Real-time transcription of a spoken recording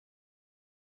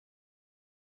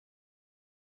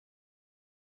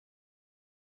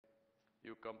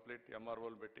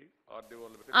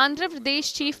Andhra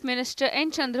Pradesh Chief Minister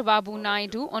N. Chandrababu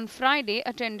Naidu on Friday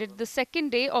attended the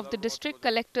second day of the District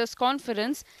Collectors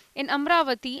Conference in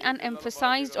Amaravati and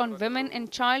emphasized on women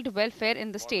and child welfare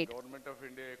in the state.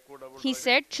 He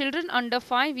said children under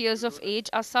 5 years of age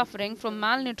are suffering from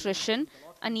malnutrition,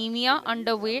 anemia,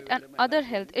 underweight and other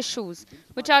health issues,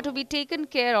 which are to be taken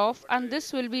care of, and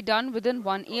this will be done within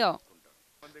 1 year.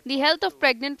 The health of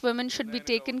pregnant women should be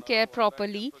taken care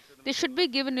properly. They should be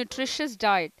given nutritious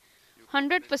diet.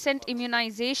 100%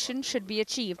 immunization should be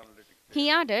achieved. He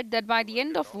added that by the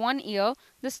end of 1 year,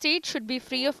 the state should be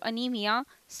free of anemia,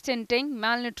 stinting,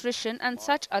 malnutrition and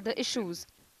such other issues.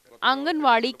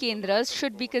 Anganwadi Kendras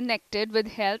should be connected with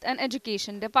health and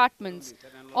education departments.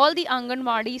 All the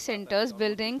Anganwadi centers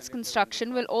buildings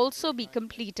construction will also be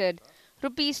completed.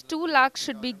 Rupees 2 lakhs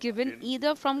should be given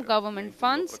either from government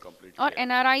funds or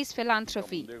NRI's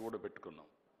philanthropy.